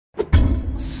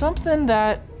Something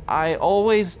that I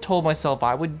always told myself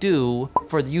I would do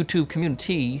for the YouTube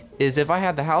community is if I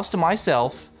had the house to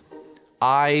myself,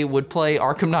 I would play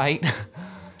Arkham Knight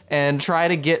and try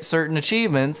to get certain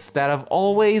achievements that have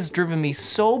always driven me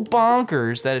so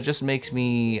bonkers that it just makes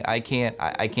me, I can't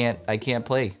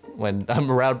play when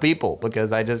I'm around people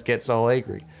because I just get so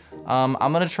angry. I'm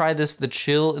gonna try this, the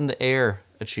Chill in the Air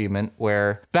achievement,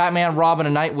 where Batman, Robin,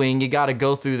 and Nightwing, you gotta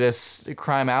go through this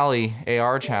Crime Alley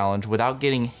AR challenge without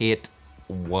getting hit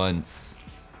once.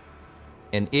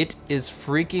 And it is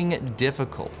freaking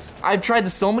difficult. I've tried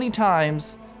this so many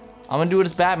times. I'm gonna do it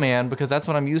as Batman because that's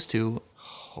what I'm used to.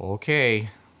 Okay.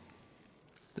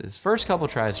 This first couple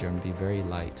tries here, I'm gonna be very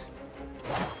light.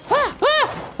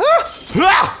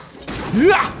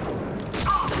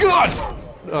 God!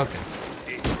 Okay.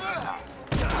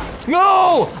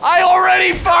 No! I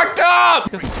already fucked up!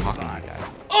 Because I'm talking to you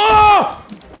guys. Oh!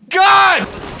 God!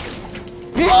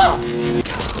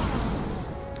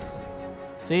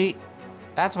 See?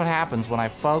 That's what happens when I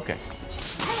focus.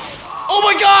 Oh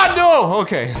my God, no!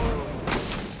 Okay.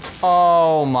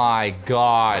 Oh my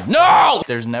God, no!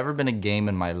 There's never been a game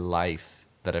in my life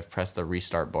that I've pressed the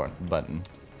restart button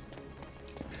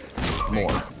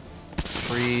more.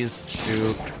 Freeze,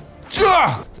 shoot.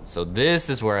 So this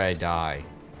is where I die.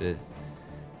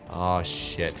 Oh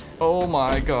shit. Oh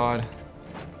my God.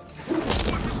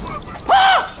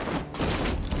 Ah!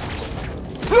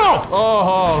 No!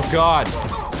 Oh God.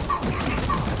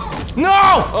 No!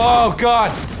 Oh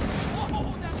God.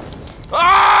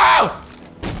 Ah!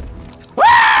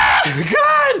 Ah!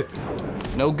 God!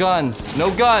 No guns. No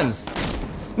guns.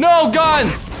 No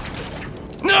guns!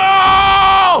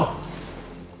 No!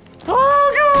 Oh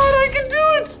God, I can do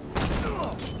it!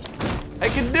 I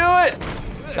can do it!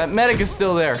 That medic is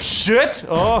still there. Shit!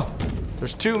 Oh,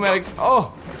 there's two medics.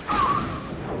 Oh.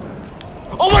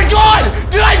 Oh my God!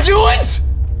 Did I do it?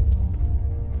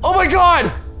 Oh my God!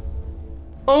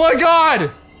 Oh my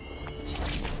God!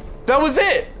 That was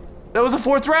it! That was the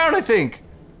 4th round, I think.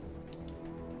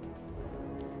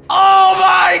 Oh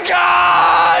my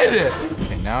God!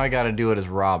 Okay, now I gotta do it as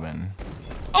Robin.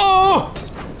 Oh!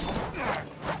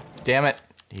 Damn it.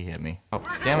 He hit me. Oh,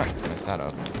 damn it. I messed that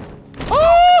up.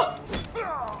 Oh!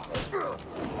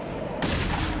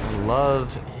 I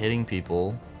love hitting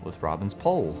people with Robin's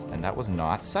pole, and that was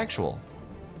not sexual.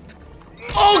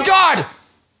 Oh God!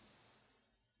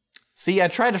 See, I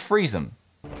tried to freeze him.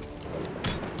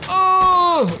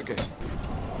 Oh! Okay.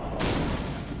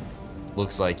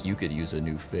 Looks like you could use a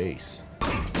new face.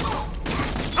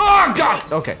 Oh God!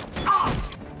 Okay.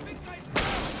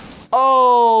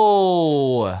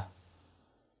 Oh!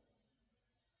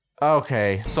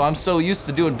 Okay, so I'm so used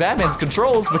to doing Batman's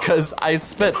controls because I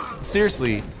spent,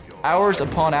 seriously, hours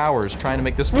upon hours trying to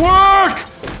make this work!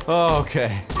 Oh,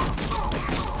 okay.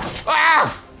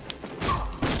 Ah!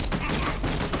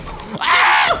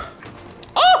 Ah!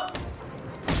 Oh!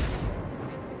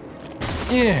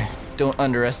 Yeah, don't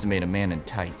underestimate a man in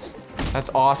tights. That's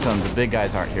awesome, the big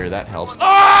guys aren't here, that helps.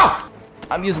 Ah!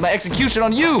 I'm using my execution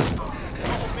on you!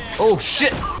 Oh,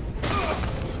 shit!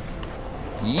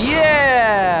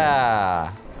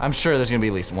 Yeah! I'm sure there's gonna be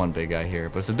at least one big guy here,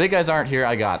 but if the big guys aren't here,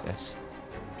 I got this.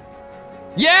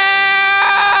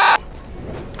 Yeah!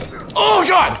 Oh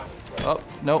God! Oh,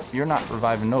 nope, you're not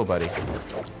reviving nobody.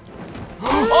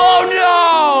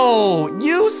 Oh no!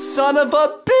 You son of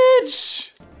a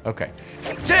bitch! Okay,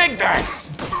 take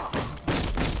this!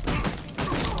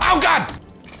 Oh God!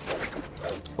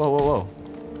 Whoa, whoa, whoa.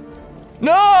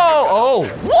 No! Oh,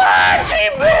 what? He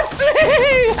missed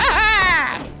me!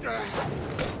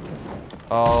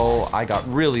 Oh, I got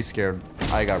really scared.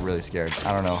 I got really scared.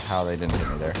 I don't know how they didn't hit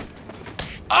me there.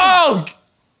 Oh!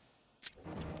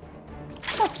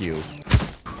 Fuck you.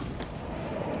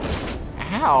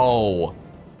 Ow.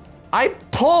 I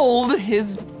pulled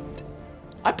his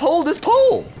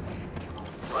pole.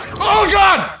 Oh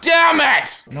God, damn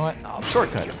it! You know what?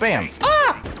 Shortcut, bam.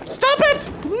 Ah, stop it!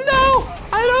 No,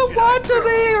 I don't want to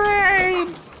be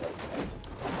raped.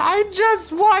 I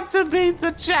just want to beat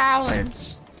the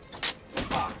challenge.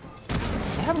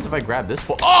 What happens if I grab this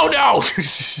pole? Oh no!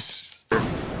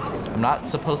 I'm not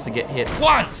supposed to get hit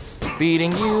once.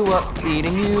 Beating you up,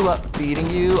 beating you up, beating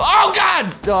you. Oh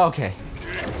God! Oh, okay.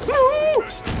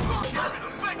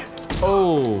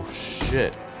 Oh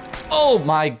shit. Oh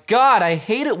my God, I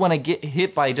hate it when I get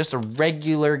hit by just a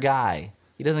regular guy.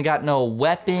 He doesn't got no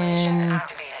weapon,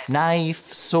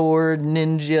 knife, sword,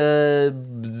 ninja,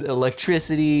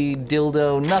 electricity,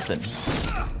 dildo, nothing.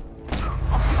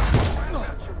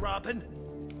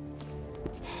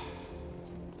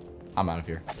 I'm out of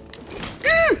here.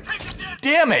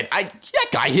 damn it! That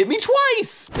guy hit me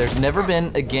twice! There's never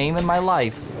been a game in my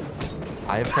life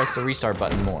I have pressed the restart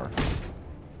button more.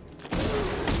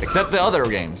 Except the other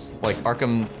games, like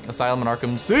Arkham Asylum and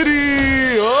Arkham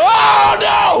City! Oh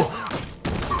no!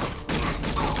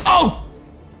 Oh!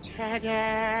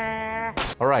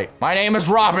 All right, my name is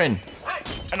Robin,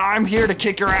 and I'm here to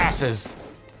kick your asses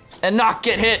and not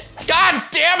get hit. God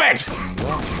damn it!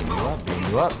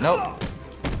 Beating you up, nope.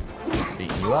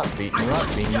 Beating you up, beating you up,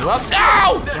 beating you up.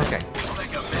 No! Okay.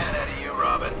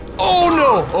 Oh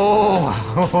no!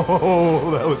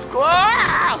 Oh, that was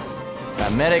close!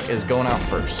 That medic is going out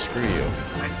first. Screw you.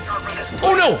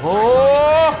 Oh no!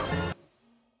 Oh!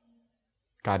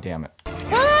 God damn it.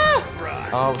 Ah!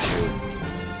 Oh shoot.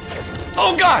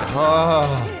 Oh god!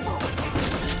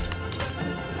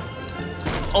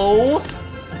 Oh!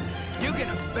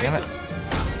 Damn it.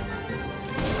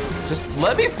 Just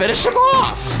let me finish him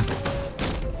off!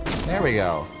 There we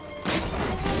go.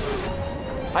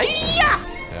 Hi-ya!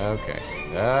 Okay,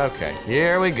 okay,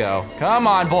 here we go. Come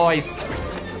on, boys.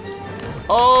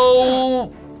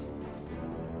 Oh!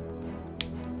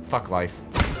 Fuck life.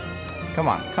 Come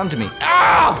on, come to me.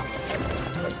 Ow!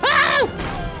 Ow!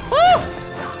 Oh!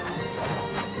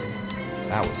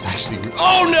 That was actually,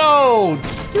 oh no!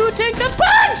 You take the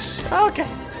punch! Okay.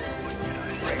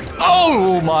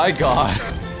 Oh my god.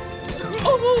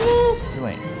 Oh, you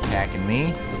ain't attacking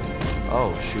me.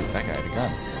 Oh shoot, that guy had a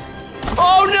gun.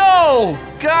 Oh no!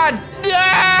 God,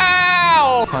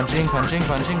 no! Punching, punching,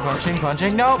 punching, punching,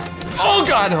 punching, nope. Oh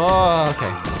god, oh,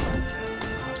 okay.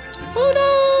 Oh no!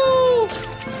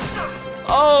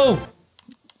 Oh!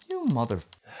 You mother...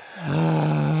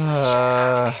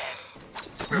 I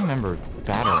remember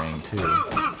battering too.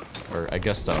 Or I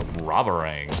guess the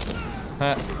robbering.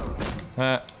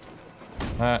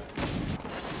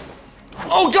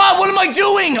 Oh god, what am I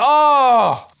doing?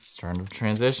 Oh! Starting to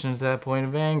transition to that point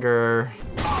of anger.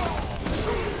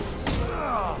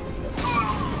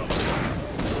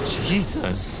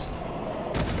 Jesus.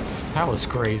 That was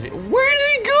crazy. Where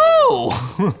did he go?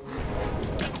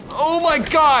 Oh my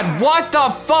god, what the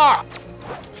fuck?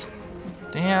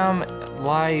 Damn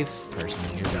life. Person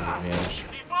gives you advantage.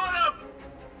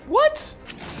 What?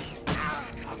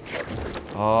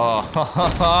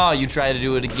 Oh, you try to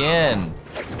do it again.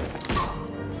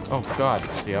 Oh god,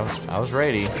 see, I was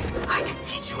ready.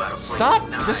 Stop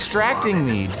distracting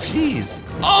me, jeez.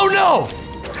 Oh no!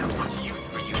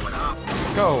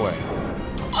 Go away.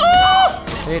 Oh!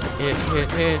 Hit.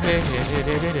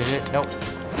 Nope.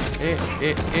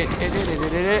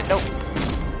 Hit. Nope.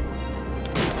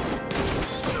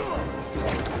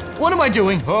 What am I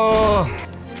doing? Oh,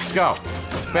 go.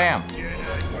 Bam.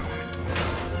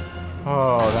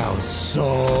 Oh, that was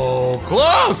so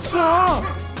close.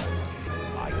 Oh.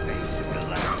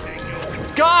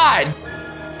 God!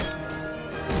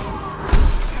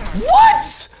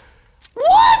 What?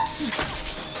 What?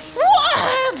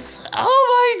 What? Oh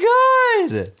my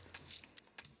god!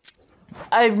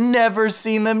 I've never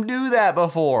seen them do that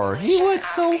before. He went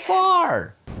so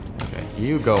far. Okay,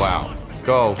 you go out.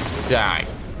 Go die.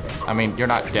 I mean, you're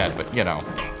not dead, but you know.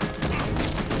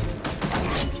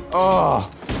 Oh,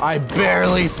 I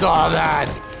barely saw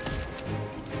that.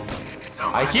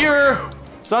 I hear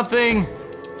something.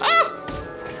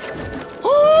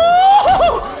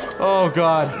 Oh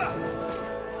god.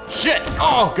 Shit!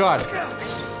 Oh god.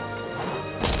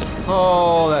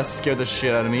 Oh, that scared the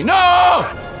shit out of me. No!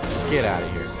 Get out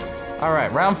of here. All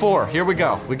right, round 4. Here we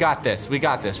go. We got this. We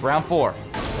got this. Round 4.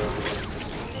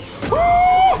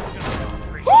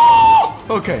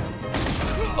 Okay.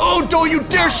 Oh, don't you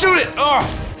dare shoot it! Oh.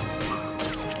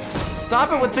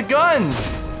 Stop it with the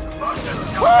guns.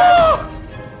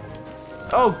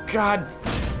 Oh god.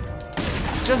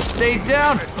 Just stay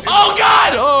down. Oh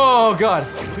god! Oh god!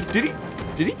 Did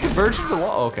he converge to the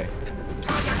wall? Oh, okay.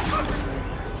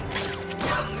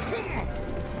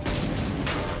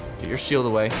 Get your shield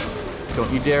away.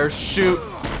 Don't you dare shoot.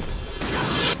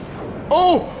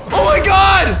 Oh! Oh my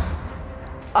god!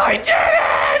 I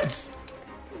did it!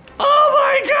 Oh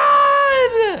my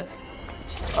god!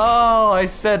 Oh, I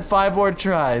said 5 more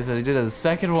tries and I did it the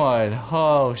second one.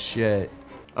 Oh shit.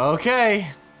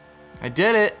 Okay. I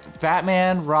did it.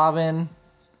 Batman, Robin.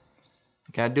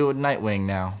 Gotta do it with Nightwing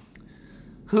now.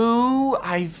 Who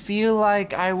I feel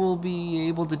like I will be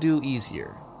able to do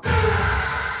easier.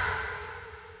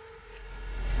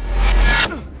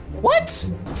 What?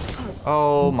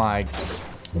 Oh my.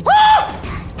 Ah!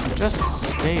 Just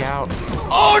stay out.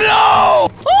 Oh no!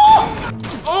 Oh,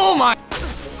 oh my.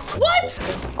 What?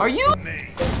 Are you?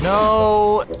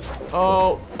 No.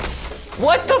 Oh.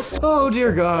 What the f? Oh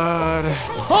dear God.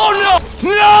 Oh no!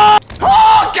 No!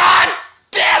 Oh God!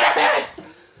 Damn it!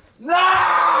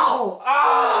 No!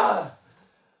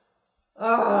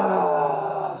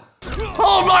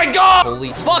 Oh my god! Holy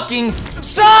fucking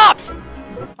stop!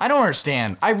 I don't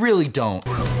understand. I really don't.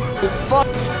 Fuck.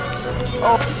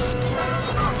 Oh.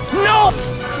 No!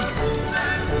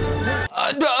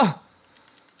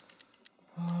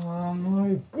 Oh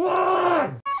my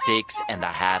god!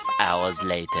 6.5 hours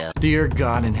later. Dear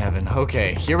God in heaven.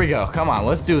 Okay, here we go. Come on,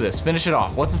 let's do this. Finish it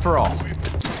off. Once and for all.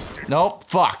 Nope,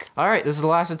 fuck. All right, this is the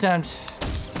last attempt.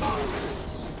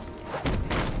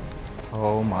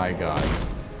 Oh my god.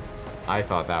 I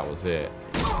thought that was it.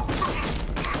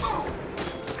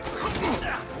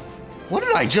 What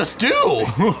did I just do?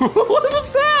 What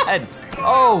was that?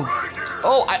 Oh,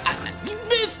 he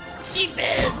missed. He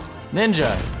missed.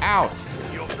 Ninja, out.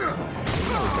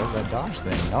 Oh, does that dodge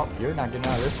thing? Nope, you're not getting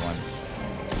out of this one.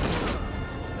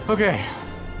 Okay,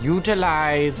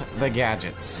 utilize the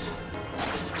gadgets.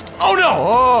 Oh no!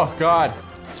 Oh god.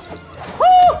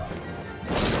 Woo!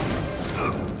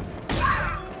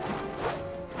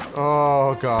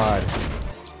 Oh god.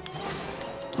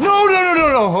 No!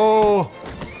 Oh.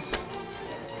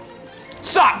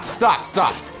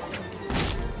 Stop.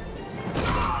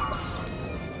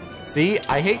 See,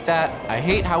 I hate that. I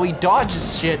hate how he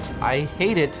dodges shit. I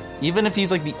hate it. Even if he's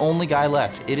like the only guy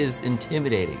left, it is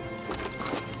intimidating.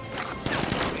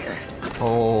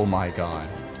 Oh my god.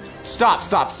 Stop.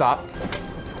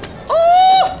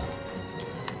 Oh!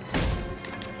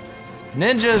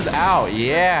 Ninja's out,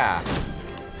 yeah.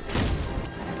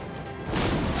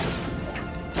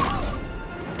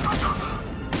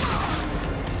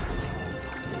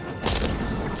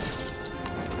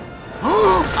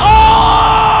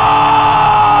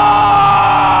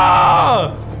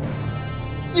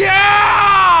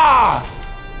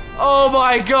 Oh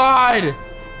my god!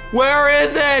 Where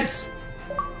is it?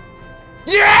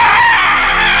 Yeah!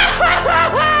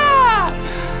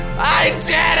 I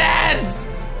did it!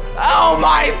 Oh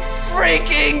my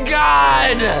freaking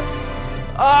god!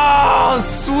 Oh,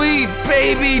 sweet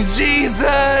baby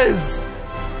Jesus!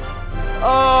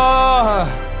 Oh,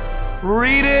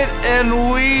 read it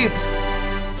and weep.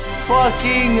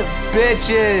 Fucking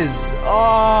bitches.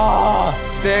 Oh,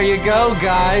 there you go,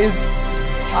 guys.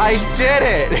 I did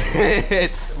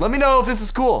it! Let me know if this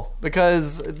is cool,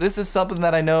 because this is something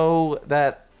that I know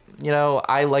that, you know,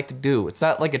 I like to do. It's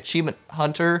not like Achievement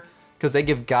Hunter, because they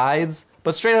give guides,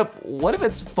 but straight up, what if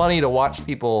it's funny to watch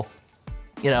people,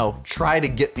 you know, try to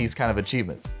get these kind of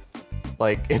achievements?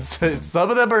 Like, it's some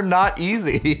of them are not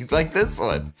easy, like this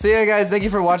one. So yeah, guys, thank you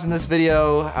for watching this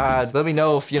video. Let me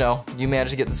know if, you know, you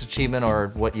managed to get this achievement or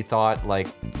what you thought. Like,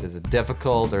 is it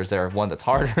difficult, or is there one that's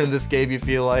harder in this game you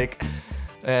feel like?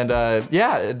 And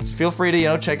yeah, feel free to, you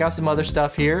know, check out some other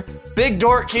stuff here. Big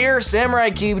Dork here, Samurai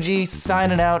Kibiji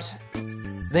signing out.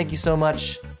 Thank you so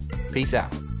much. Peace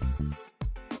out.